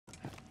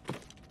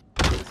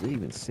Is it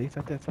even safe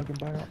at that fucking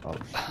bio? Oh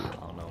shit. I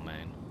don't know,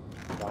 man.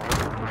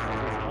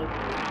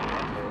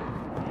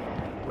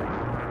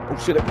 Oh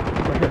shit,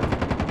 right here.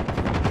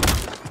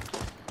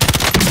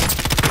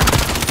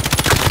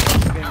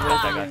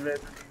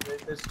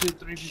 There's 2,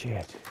 3 people.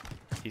 Shit.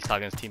 He's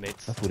talking to his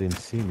teammates. That's what didn't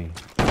see me.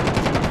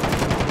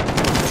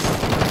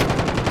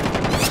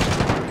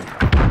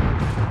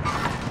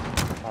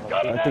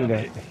 I think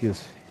that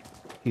he's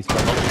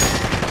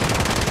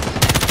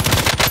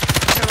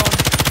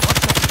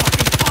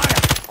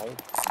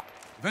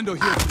Vendor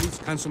here, please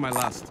cancel my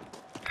last.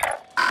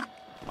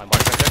 My mark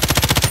right there.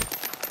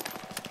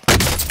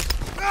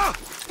 Ah!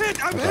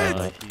 Hit! I'm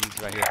hit!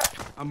 He's right here.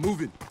 I'm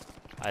moving.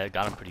 I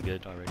got him pretty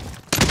good already.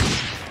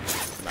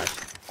 Nice.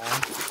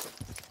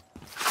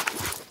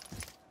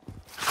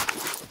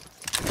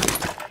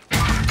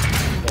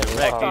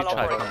 Wreck, dude,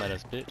 try to come at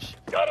us, bitch.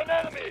 Got an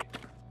enemy.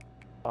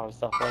 Oh,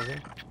 stop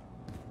buzzing.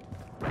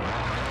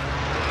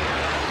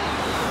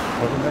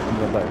 Welcome back and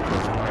go back.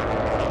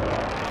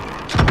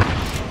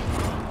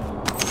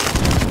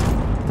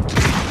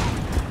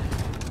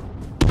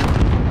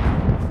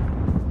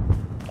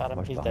 Got him,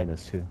 Watch he's behind dead.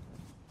 us too.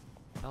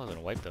 That wasn't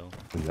a wipe though.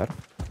 We got him.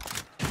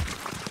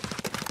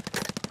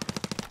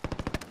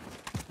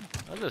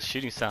 That was just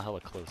shooting sound hella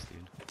close,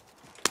 dude.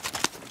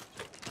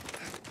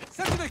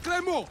 Saturday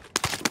Claymore!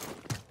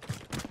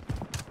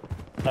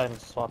 I'm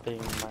swapping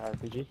my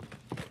RPG.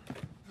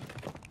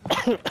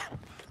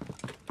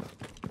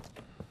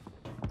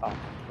 Oh,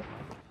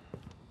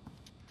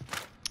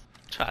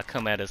 Try to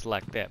come at us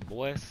like that,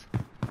 boys.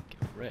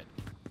 Get wrecked.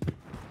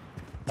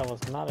 that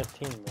was not a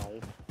team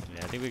wipe.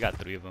 Yeah, I think we got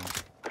 3 of them.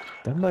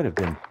 That might have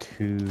been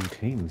 2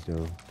 teams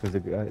though, because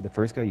the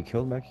first guy you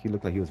killed, Mac, he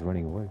looked like he was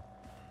running away.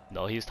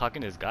 No, he was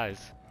talking to his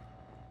guys.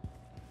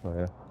 Oh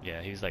yeah.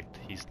 Yeah, he's like,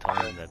 he's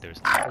telling them that there's.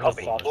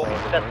 Copy. Moving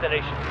to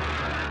destination.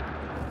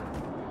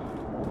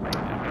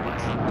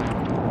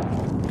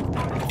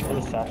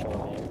 There's a satchel in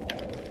here.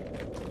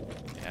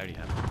 Yeah, I already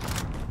have it.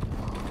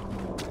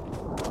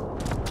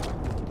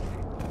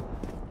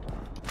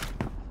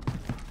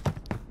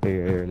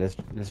 Here,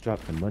 let's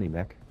drop some money,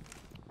 Mac.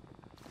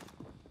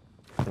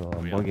 So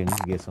yeah. Morgan, you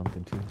can get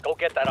something too. Go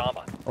get that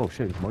armor. Oh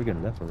shit,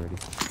 Morgan left already.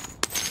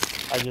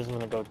 I just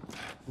want to go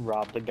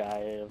rob the guy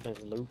of his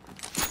loot.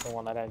 The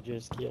one that I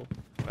just killed.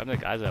 What happened to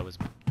the guys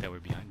that were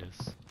behind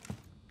us?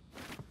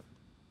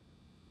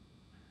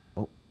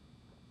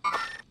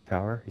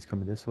 Tower, he's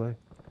coming this way.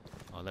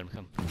 Oh, let him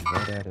come. He's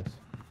right at us.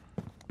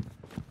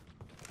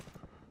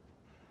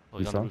 Oh,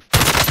 he's You on the saw?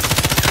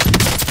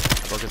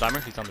 roof. Broke his armor.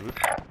 He's on the roof.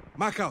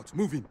 Mark out,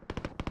 moving.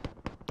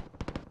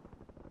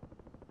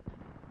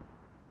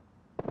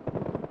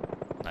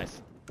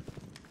 Nice.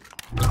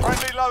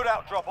 Friendly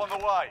loadout drop on the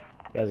way.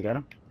 You guys got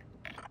him?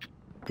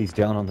 He's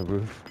down on the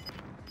roof.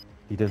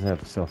 He doesn't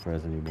have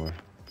self-res anymore.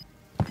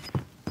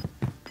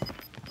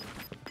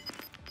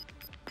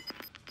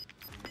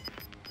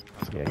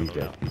 Yeah, he's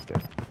dead. He's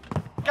dead.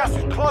 Gas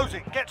is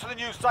closing. Get to the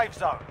new safe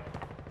zone.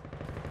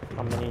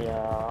 How many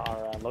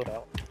are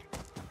loadout?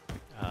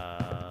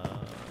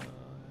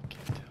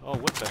 Oh,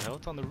 what the hell?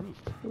 It's on the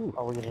roof.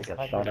 Oh, we're gonna got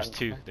snipe shot them. There's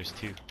 2. There's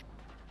 2.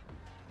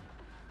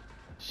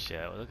 Shit,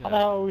 well, look How at the that.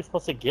 hell are we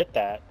supposed to get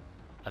that?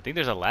 I think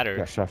there's a ladder.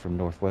 Got shot from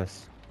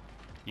northwest.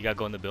 You gotta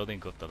go in the building,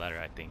 go up the ladder,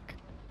 I think.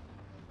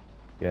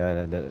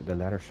 Yeah, the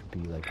ladder should be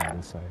like on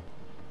this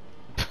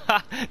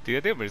side. Dude,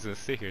 I think we're just gonna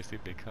sit here, see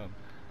if they come.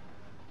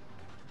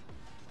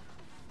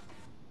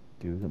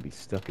 Dude, we're gonna be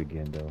stuck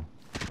again though.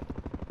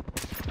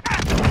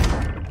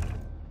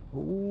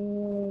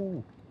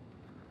 Ooh.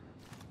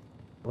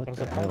 What What's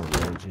the the hell,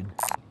 problem? Legend?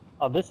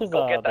 Oh, this is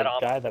Go get the that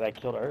armor. guy that I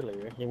killed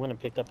earlier. He went and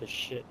picked up his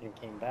shit and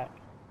came back.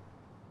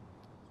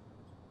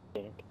 I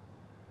think.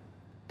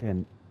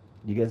 Dan,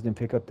 you guys didn't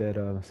pick up that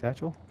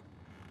satchel?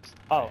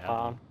 Oh,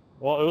 Yeah.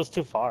 well, it was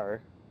too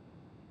far.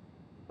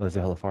 Oh, is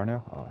it hella far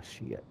now? Oh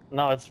shit.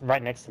 No, it's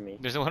right next to me.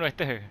 There's one right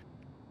there.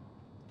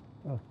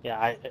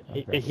 Yeah,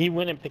 Okay. he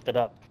went and picked it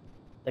up.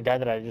 The guy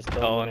that I just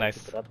killed Oh, went nice.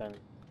 and picked it up and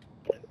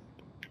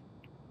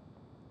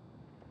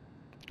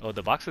Oh,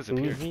 the boxes up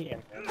here. Uzi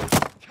and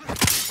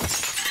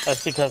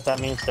that's because that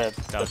means that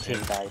the was team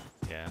him. died.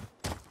 Yeah.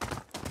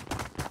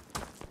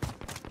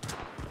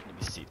 Let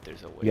me see if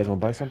there's a way. You guys wanna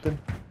buy something?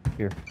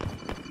 Here.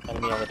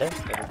 Enemy over there.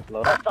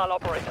 Load up. Hostile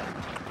operator.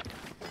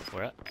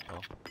 Where at?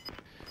 Oh.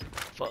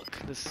 Fuck,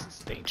 this is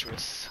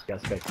dangerous. You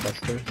guys got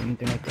clusters,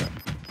 anything like that?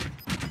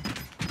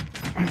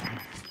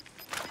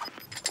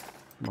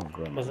 Come on,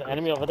 grandma. There's an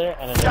enemy over there,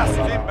 and then Gas there's is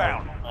a loadout,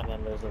 inbound. and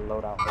then there's a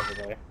loadout over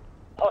there.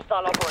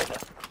 Hostile operator.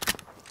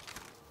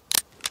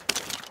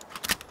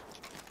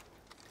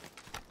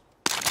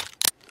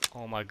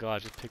 Oh my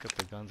god, just pick up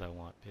the guns I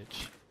want,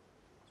 bitch.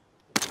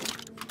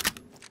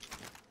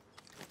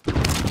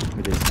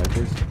 Are they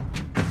snipers?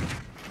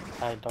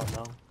 I don't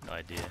know. No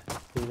idea.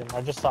 See them.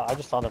 I just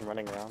saw them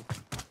running around.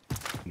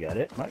 You got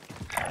it, Mike?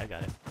 I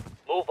got it.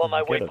 Move on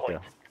my Get up waypoint.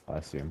 there. Oh, I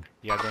see him.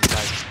 You gotta go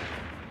inside.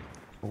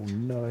 Oh,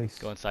 nice.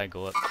 Go inside,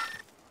 go up.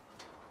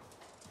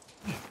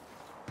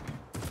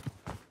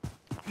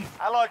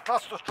 Allied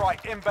cluster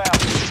strike inbound.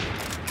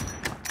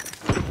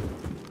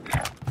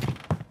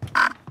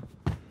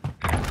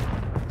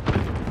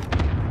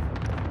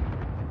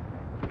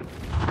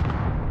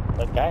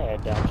 guy I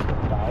had down should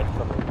have died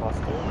from the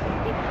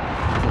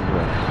cluster.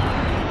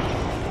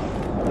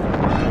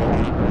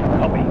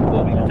 Copy.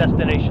 Moving to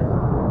destination.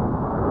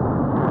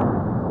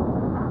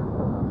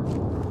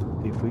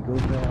 If we go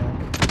back,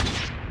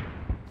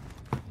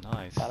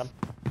 Nice. Got him.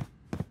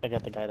 I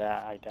got the guy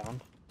that I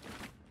downed.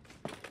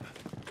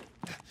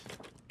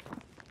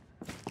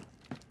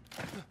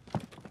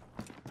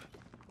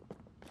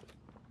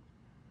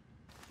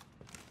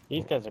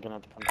 These guys are gonna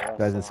have to come to us.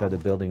 guys so inside the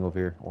building over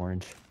here,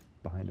 orange,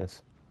 behind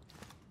us.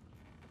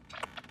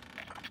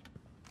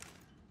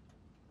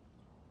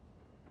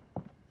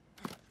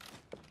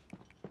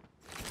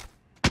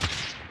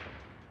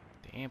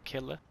 Damn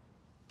killer.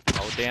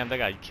 Oh damn, that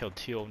guy killed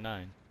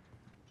 209.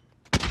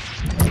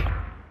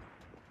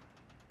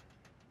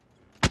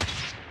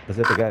 Is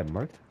that the guy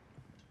marked?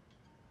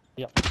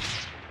 Yep.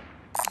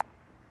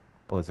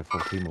 Oh, there's a full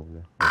team over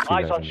there. There's two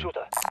Eyes guys on in there.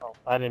 shooter. Oh,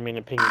 I didn't mean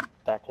to ping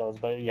that close,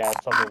 but yeah,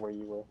 it's over where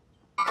you were.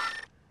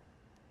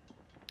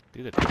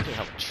 Dude, the people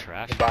have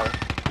trash. I got it.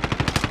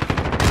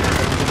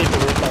 Take the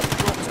roof up.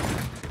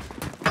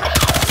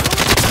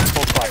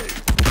 Full quiet.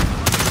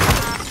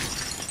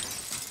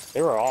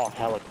 They were all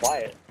hella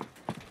quiet.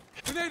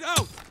 Grenade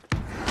out!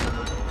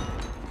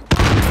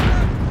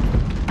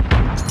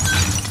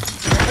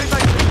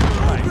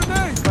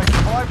 Grenade! They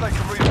survive, they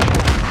can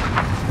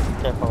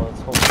redeploy. Careful,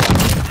 it's full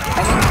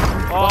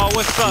quiet. Oh,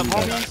 what's up,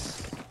 homies?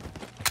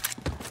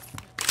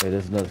 Hey,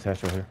 there's another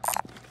satchel here.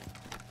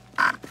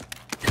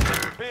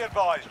 Be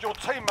advised, your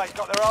teammate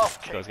got their ass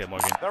Let's kicked. get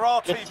Morgan. They're Good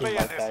RTB team at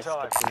white, this guys.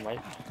 time. Good team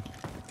white.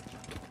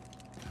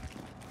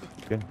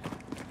 Good.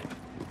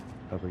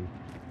 Cover you.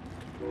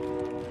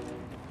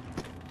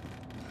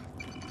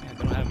 Man,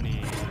 they don't have any.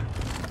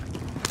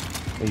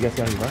 Hey, you guys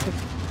got any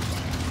rockets?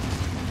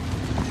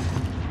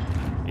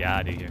 Yeah,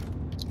 I do here.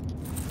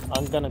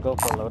 I'm gonna go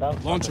for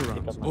loadout. so I Launcher can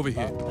pick rounds, up my over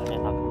stuff, here. and then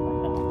I'll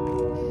come back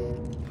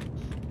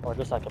down. Or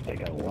just I can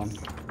pick up one. this.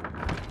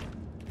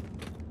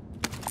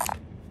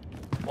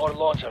 More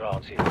launcher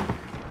rounds here.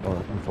 Oh,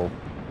 I'm full.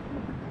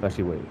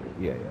 Actually, wait.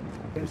 Yeah,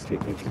 yeah. Just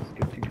take it.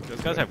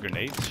 Those guys have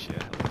grenades.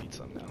 Shit, I'll need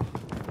some now.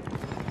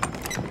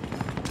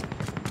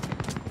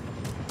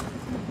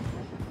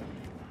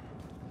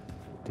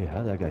 Dude,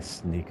 how did that guy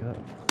sneak up?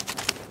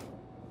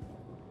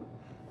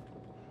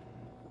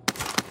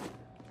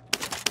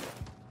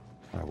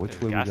 Alright, which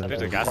way we gonna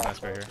There's a go? gas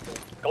mask right here.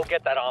 Go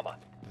get that armor.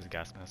 There's a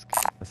gas mask.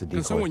 That's a Can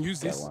decoy. someone use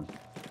Got this? one.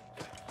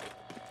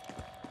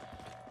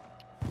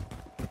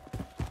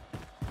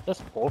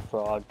 This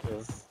bullfrog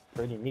is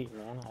pretty neat,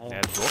 man.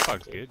 Yeah, the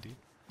Bullfrog's good, dude.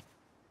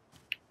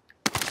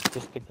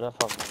 Just picked it up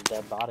from a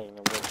dead body and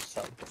it works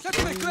so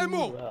Set me,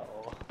 Claymore! well.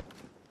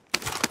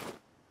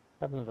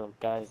 What happened to those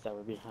guys that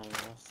were behind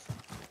us?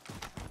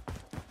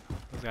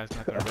 Those guys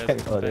not gonna res Okay,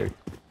 it. oh, there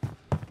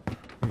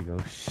you go.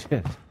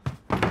 Shit.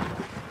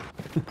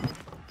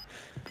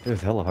 It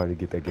was hella hard to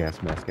get that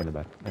gas mask in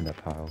that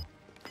pile.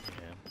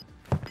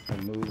 Yeah. I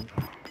moved.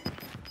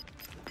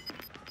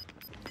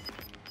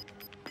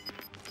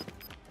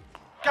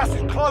 Gas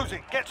is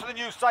closing. Get to the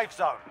new safe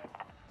zone.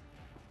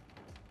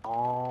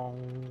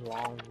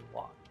 Long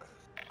walk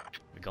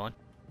We going?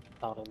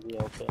 out in the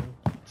open.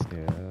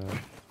 Yeah.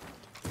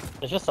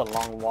 It's just a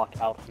long walk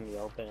out in the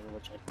open,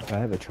 which I I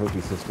don't. have a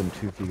trophy system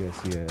too if you guys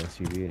see a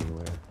SUV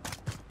anywhere.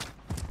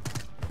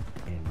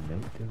 And no,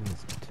 there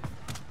isn't.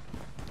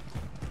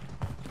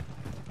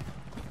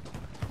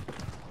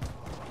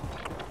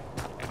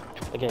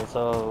 Okay,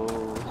 so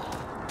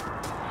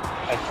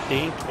I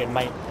think it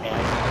might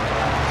end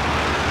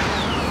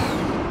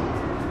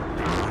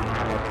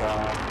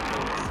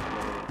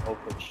with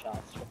open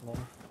shots from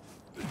them.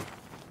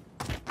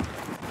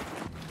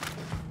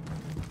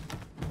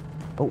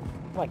 Oh,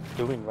 What am I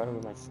doing running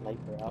with my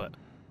sniper out?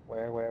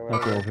 What? Where?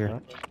 Sniper over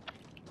here.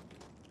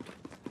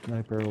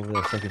 Sniper over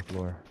the second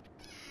floor.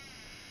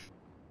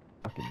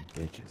 Fucking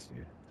bitches,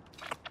 dude.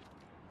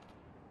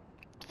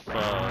 Fuck.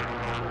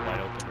 Wide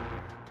open over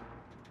here.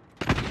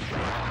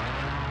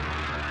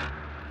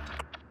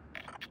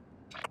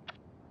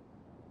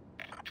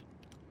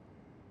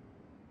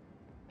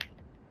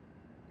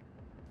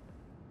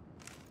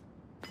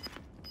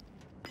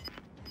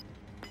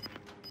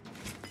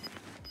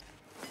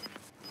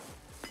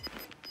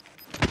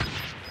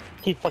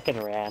 He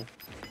fucking ran.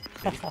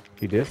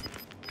 You did?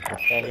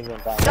 And he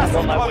went back. Gas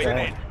on my closing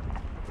way. in.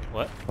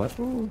 What? What?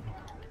 The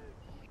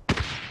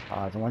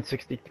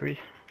 163.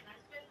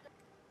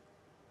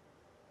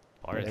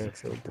 Bars? Yeah,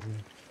 it's open.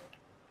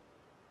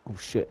 Oh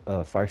shit,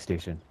 fire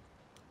station.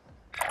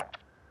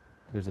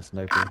 There's a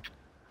sniper.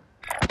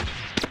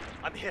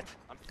 I'm hit.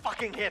 I'm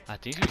fucking hit. I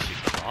think we should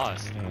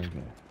cross. Yeah, Dude. okay.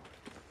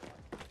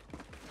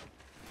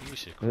 I think we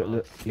should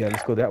cross. Yeah,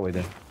 let's go that way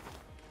then.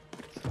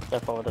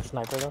 Careful with the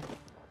sniper though.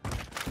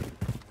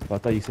 Well, I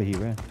thought you said he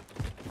ran.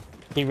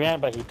 He ran,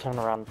 but he turned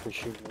around to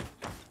shoot me.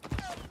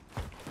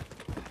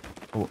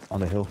 Oh, on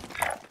the hill.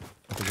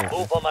 I think that's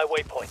Move on my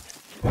waypoint.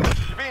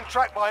 You're being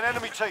tracked by an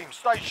enemy team.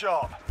 Stay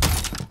sharp.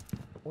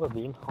 We're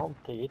being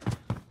hunted.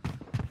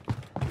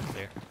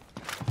 There.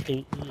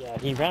 Yeah,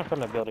 he ran from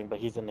the building, but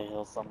he's in the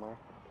hill somewhere.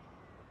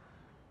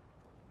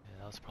 Yeah,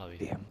 that was probably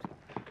Damn. him.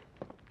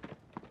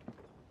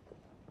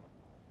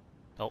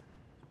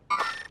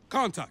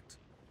 Contact.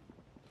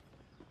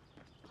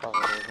 Probably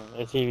isn't.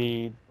 Is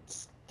he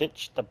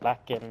Stitch the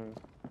black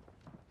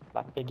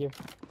figure?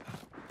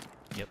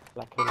 Yep.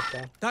 Black hooded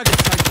guy? Target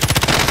sighted.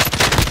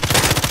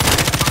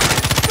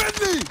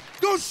 Friendly!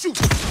 Don't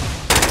shoot!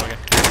 Okay.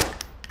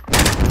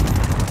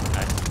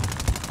 Nice.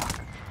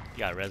 You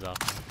got res off.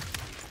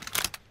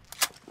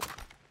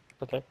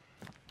 Okay.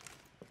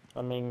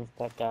 That means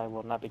that guy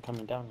will not be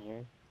coming down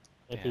here.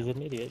 If Yeah. he's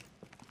an idiot.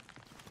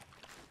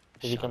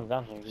 If he comes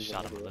down here, he's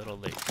Shot an him a idiot. little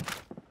late.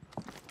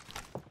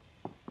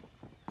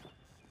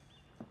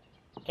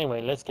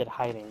 Anyway, let's get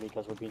hiding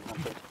because we're being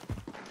hunted.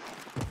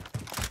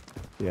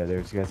 Yeah,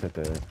 there's guys at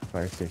the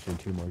fire station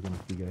too, Morgan.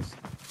 If you guys,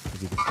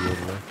 if you can see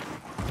over there.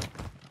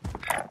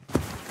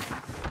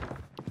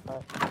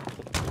 Alright,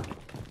 take a peek.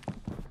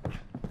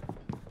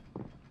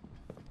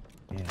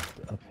 Yeah,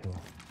 the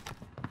uphill.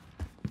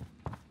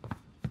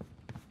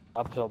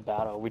 Uphill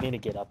battle. We need to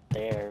get up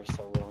there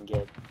so we don't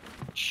get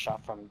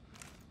shot from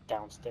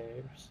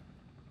downstairs.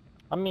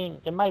 I mean,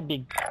 it might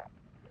be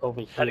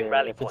over Setting here.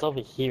 rally If it's point. over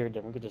here,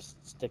 then we could just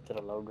stick to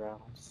the low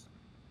grounds.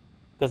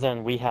 Because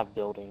then we have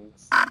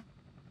buildings.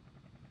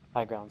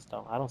 High grounds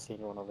don't. I don't see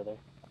anyone over there.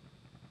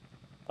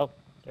 Oh,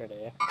 there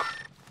they are.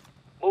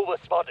 Mover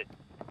spotted.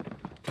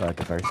 At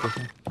the fire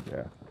station?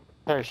 Yeah.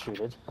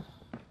 Parachuted.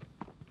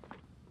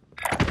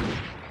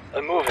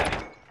 I'm moving.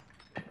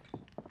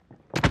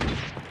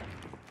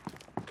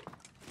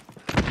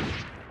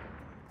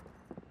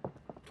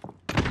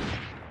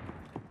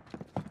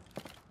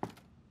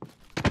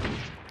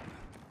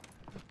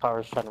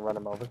 Power's trying to run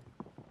him over.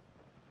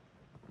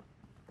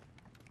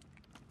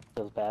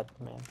 Feels bad,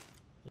 man.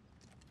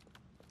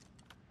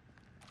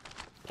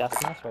 Gas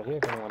mask right here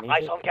if anyone needs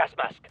Eyes it. on gas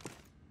mask.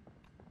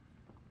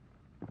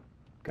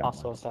 Got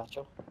Also one. a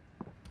satchel.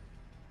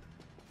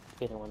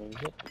 If anyone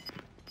needs it.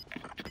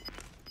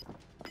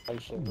 I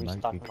should Might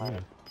restock be my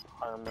good.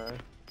 armor.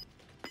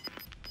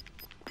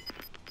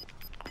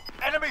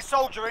 Enemy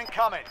soldier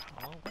incoming.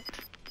 Oh, what?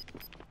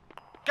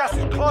 Gas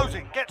is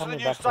closing. Get to the Coming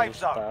new back for safe his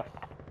zone. stuff.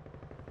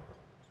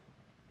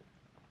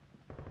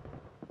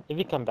 If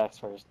he comes back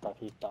for his stuff,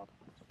 he's done.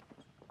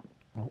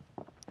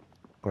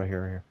 Right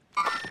here, right here.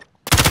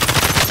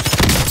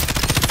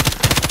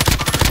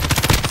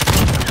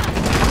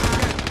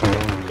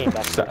 He came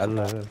back for his stuff.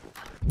 Hello.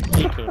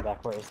 He came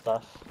back for his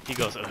stuff. He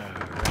goes,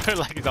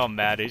 like he's all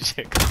mad and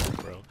shit,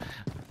 bro.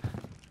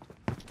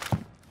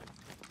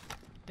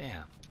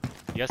 Damn.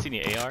 You guys see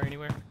any AR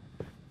anywhere?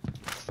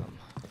 Some,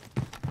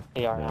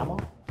 AR No. ammo?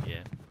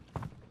 yeah.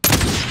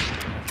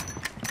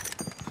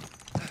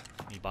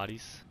 Any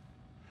bodies?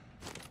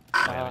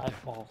 I have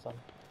some.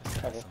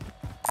 Okay.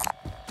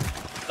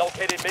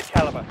 Located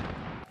mid-caliber.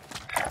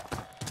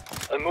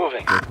 I'm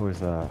moving. Go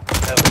towards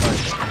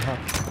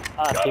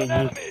Ah,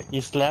 dude,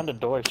 you slammed the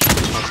door.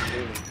 shooting my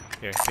screen.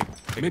 Here,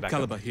 pick it Mid back up.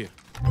 caliber here.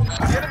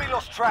 The enemy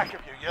lost track of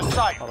you. You're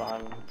safe. Hold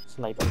on, I'm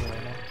sniping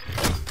right now.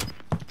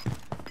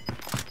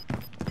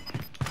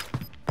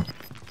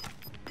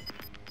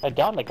 I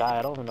downed the guy.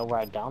 I don't even know where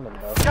I downed him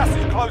though. Gas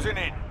is closing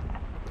in.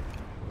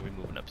 We're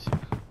moving up to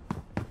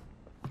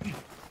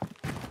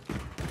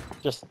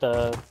Just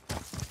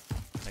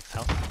next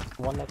house.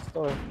 one next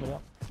door. Yeah.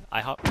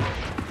 IHOP.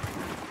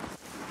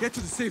 Get to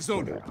the safe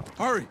zone.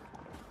 Hurry.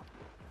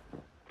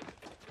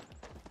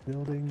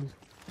 buildings.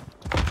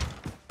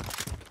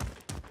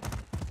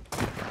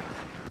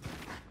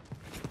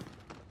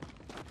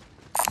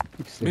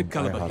 Keep saying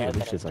Mid-caliber IHOP, here.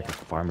 this is like a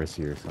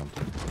pharmacy or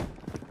something.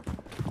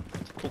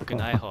 Fucking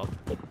IHOP.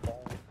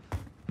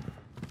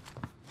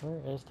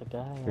 Where is the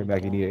guy? Hey,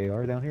 Mac, you need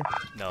AR down here?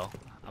 No,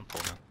 I'm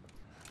full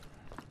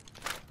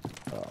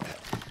now.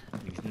 Oh,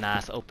 These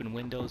nice open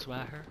windows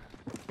right here.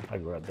 I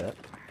grabbed that.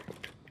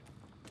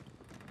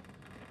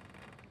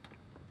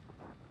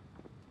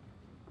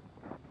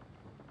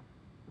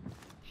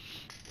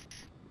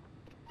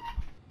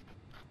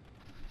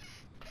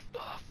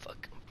 Oh,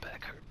 fuck, my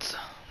back hurts.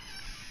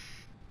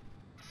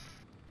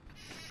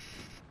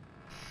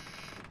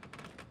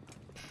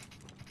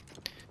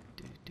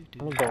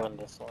 Let me go in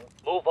this one.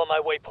 Move on my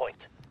waypoint.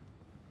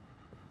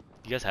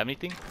 You guys have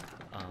anything?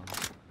 I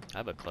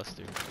have a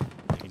cluster.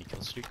 Any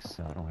kill streaks?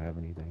 no, I don't have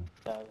anything.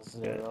 That's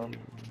 0.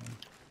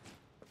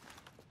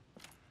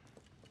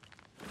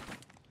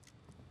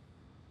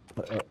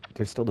 But,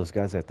 there's still those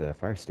guys at the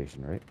fire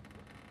station, right?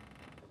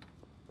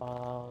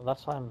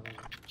 That's why I'm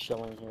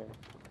chilling here.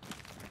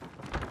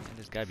 And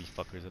there's gotta be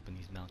fuckers up in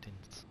these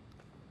mountains.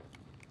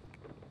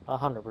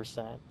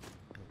 100%.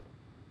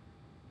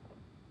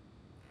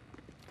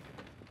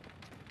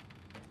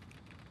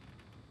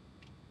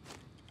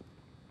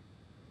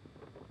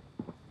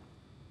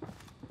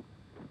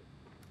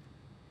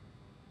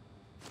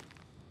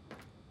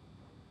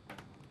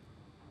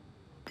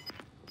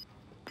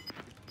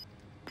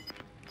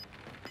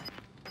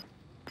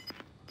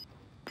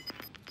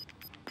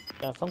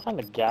 Yeah, sometimes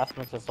the gas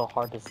makes it so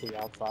hard to see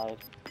outside.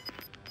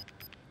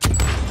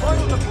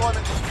 Final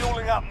deployment is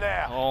fueling up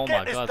now. Oh Get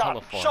my this God, done.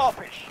 hella far.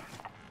 Sharpish.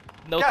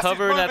 No Gas is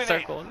cover in that moving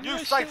circle. New Yeah,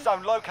 safe shit.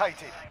 zone located.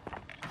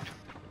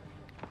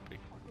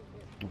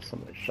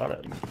 Somebody shot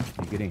at me.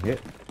 You getting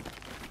hit?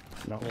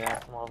 No. Yeah,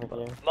 from over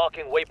here.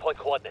 Marking waypoint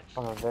coordinates.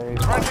 From a very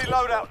Friendly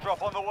loadout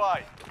drop on the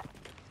way.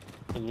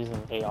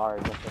 using AR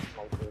against a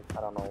smoker.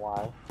 I don't know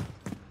why.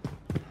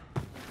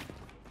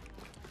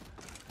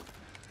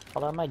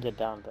 Although I might get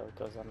down though,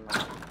 because I'm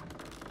not.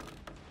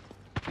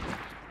 You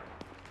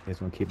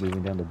guys want to keep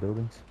moving down the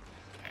buildings?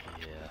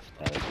 Yeah.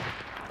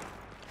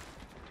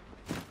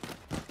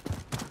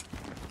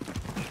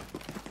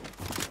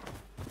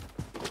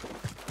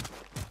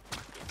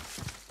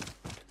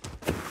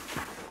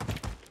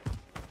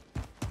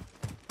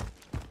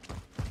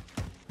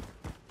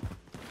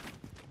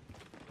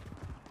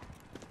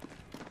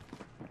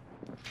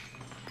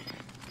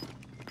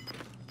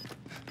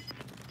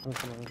 I'm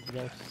coming with you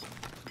guys.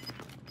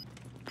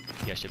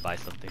 You guys should buy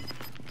something.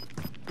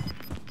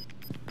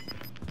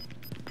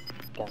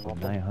 Got nothing.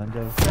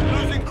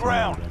 900. Losing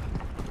ground.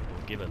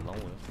 We'll give it a loan.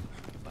 We'll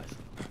buy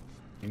something.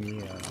 Give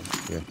me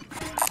Here.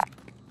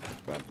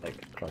 grab like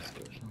a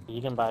cluster.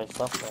 You can buy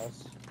stuff for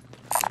us.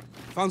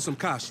 Found some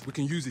cash. We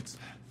can use it.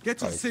 Get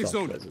to the Alright, safe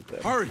stop, zone. Desert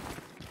there. Hurry.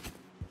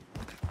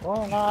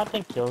 Well, no, I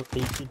think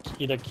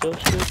either kill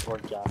shoot or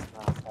gas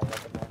mask. I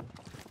recommend.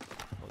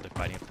 Oh, they're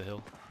fighting up the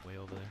hill. Way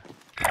over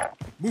there.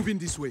 Moving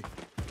this way.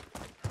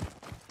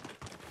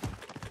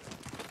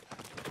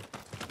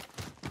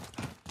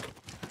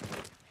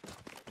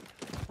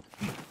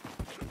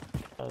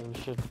 We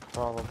should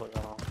probably.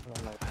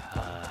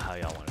 How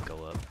y'all want to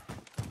go up?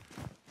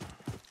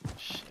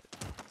 Shit.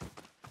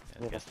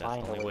 We I have guess to that's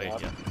find the a only way way.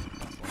 up. Yeah.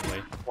 That's the only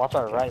way. Watch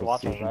our right.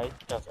 Watch our Precision. right.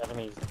 Because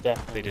enemies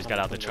definitely. They just got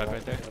out the truck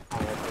right there?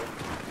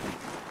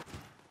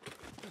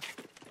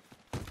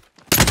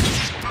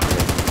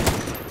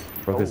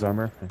 Broke his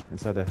armor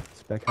inside the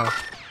spec house.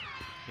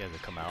 Yeah, they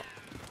come out.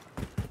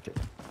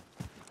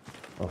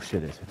 Oh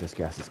shit, this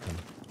gas is coming.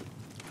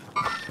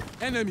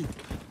 Enemy.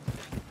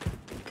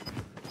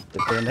 They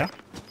put him down?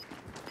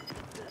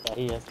 Yeah,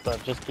 he is.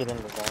 But just get in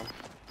the zone.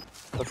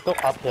 Let's go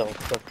uphill.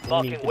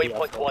 Marking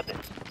waypoint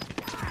coordinates.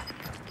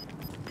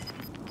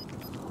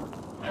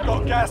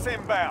 Got gas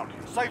inbound.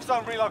 Safe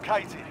zone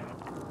relocated.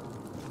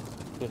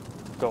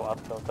 Go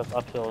uphill. Because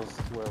uphill is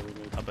where we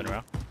need. Up and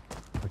around.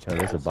 Watch out,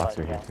 there's a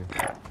boxer here too.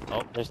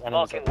 Oh, There's enemies.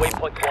 Marking up there.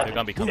 waypoint they're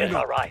gonna be coordinates.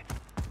 coming. Alright.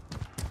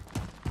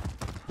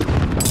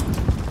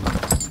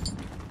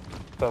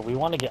 But we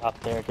want to get up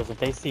there because if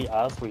they see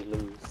us, we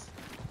lose.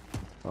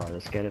 Oh,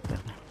 let's get it then.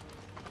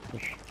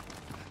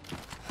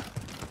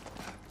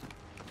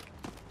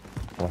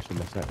 Watch the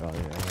left side. Oh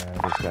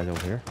yeah, this guy's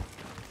over here.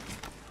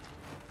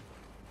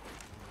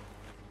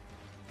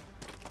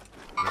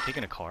 They're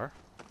taking a car.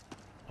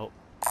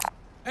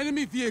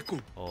 Enemy vehicle.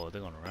 Oh, they're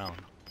going around.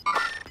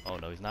 Oh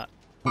no, he's not.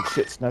 Oh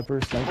shit,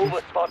 sniper.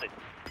 Mover spotted.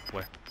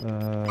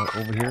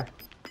 Over here.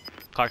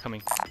 Car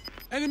coming.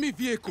 Enemy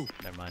vehicle.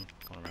 Never mind.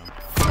 Going around.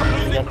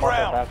 You Losing guys watch our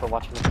ground. back. We're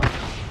watching the front.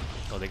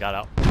 Oh, they got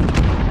out.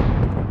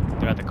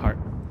 They're at the cart.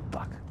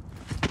 Fuck.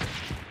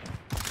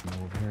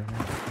 I'm over here.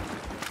 Man.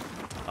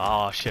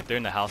 Oh shit, they're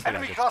in the house. They got a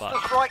Enemy good cluster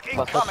spot. strike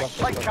incoming.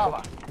 Cluster. Take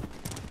cover.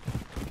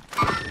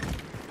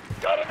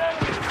 Got an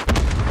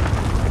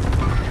enemy.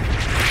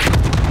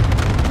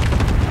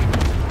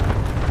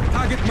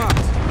 Target marked.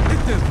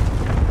 Hit them.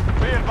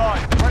 Be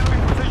advised. Friendly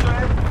precision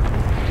air.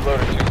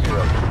 Loader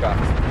 2-0. Got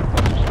it.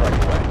 Cluster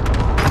strike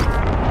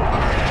away.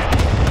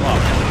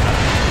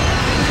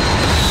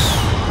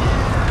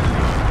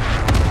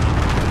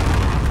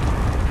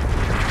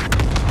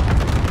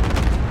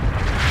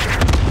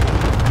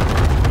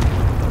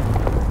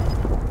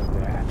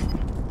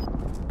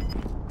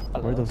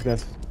 Where are those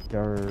guys that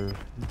are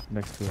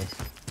next to us?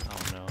 I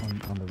don't know.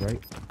 On the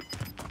right?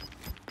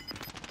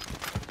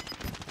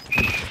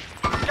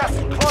 Gas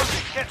is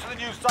closing. Get to the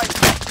new safe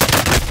zone.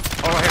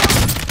 Oh, right here.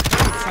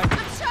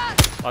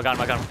 Oh, I got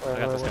him. I got him. I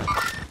got this Where? guy.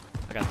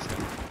 I got this guy.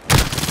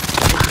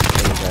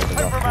 Those guys are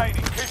Two off.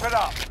 remaining. Keep it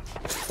up.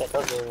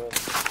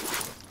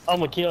 Oh,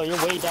 Makilo,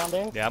 you're way down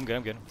there? Yeah, I'm good.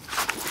 I'm good.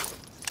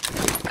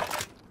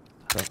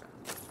 Truck.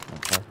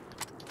 Okay.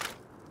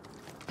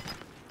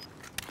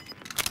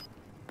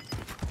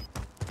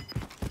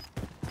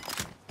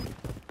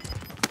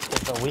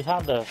 Okay, so we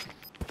have the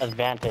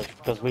advantage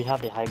because we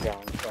have the high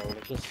ground. So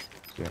let's just.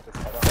 Yeah. just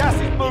head up. Gas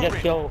is You guys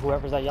moving. kill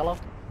whoever's at yellow?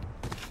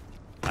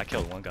 I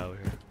killed one guy over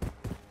here.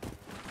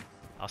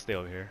 I'll stay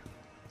over here.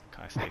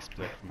 Kind of stay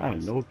split from I you have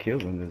guys. no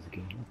kills in this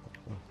game.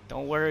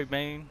 Don't worry,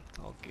 man. It's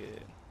all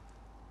good.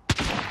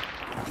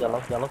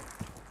 Yellow, yellow.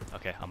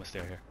 Okay, I'm gonna stay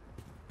over here.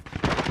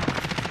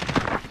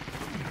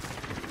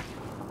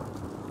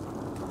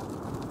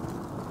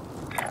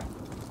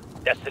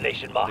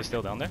 Destination Are they marked.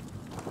 still down there?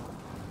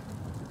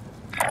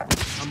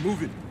 I'm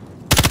moving.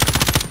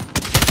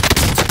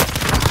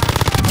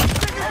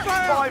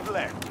 5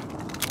 left.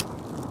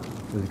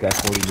 There's a guy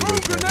 40 Throw a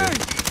meters right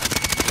grenade.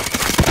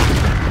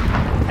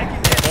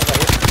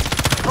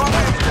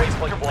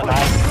 Waypoint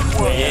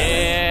coordinates.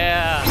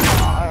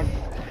 Yeah!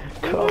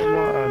 Come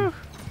on.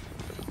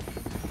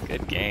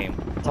 Good game.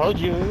 Told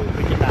you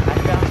we get the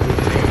high ground.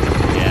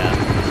 Yeah.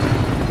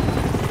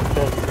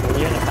 Because when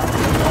you're in a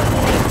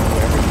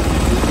house,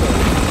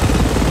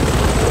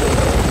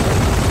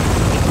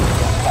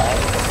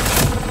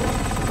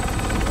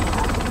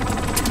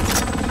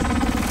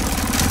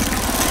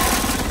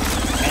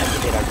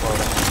 slow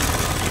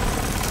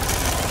down.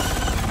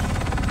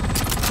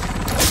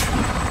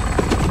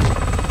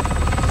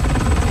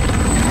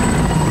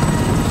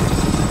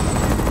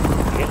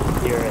 You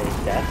can hear a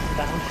death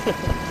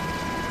sound.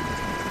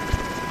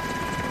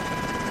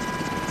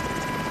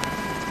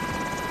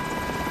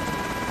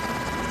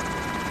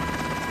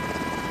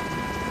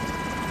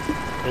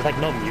 There's like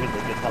no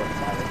music, it's hella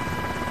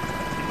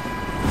silent.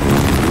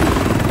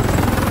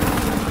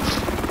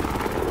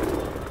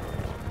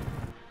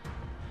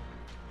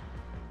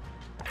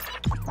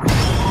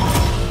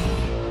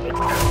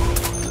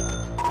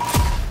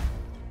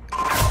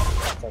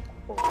 That's like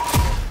full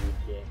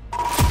GTA.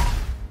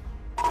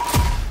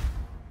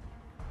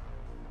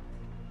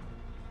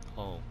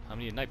 Oh, how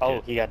many night Oh,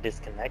 pit? he got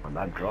disconnected. On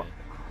that drop.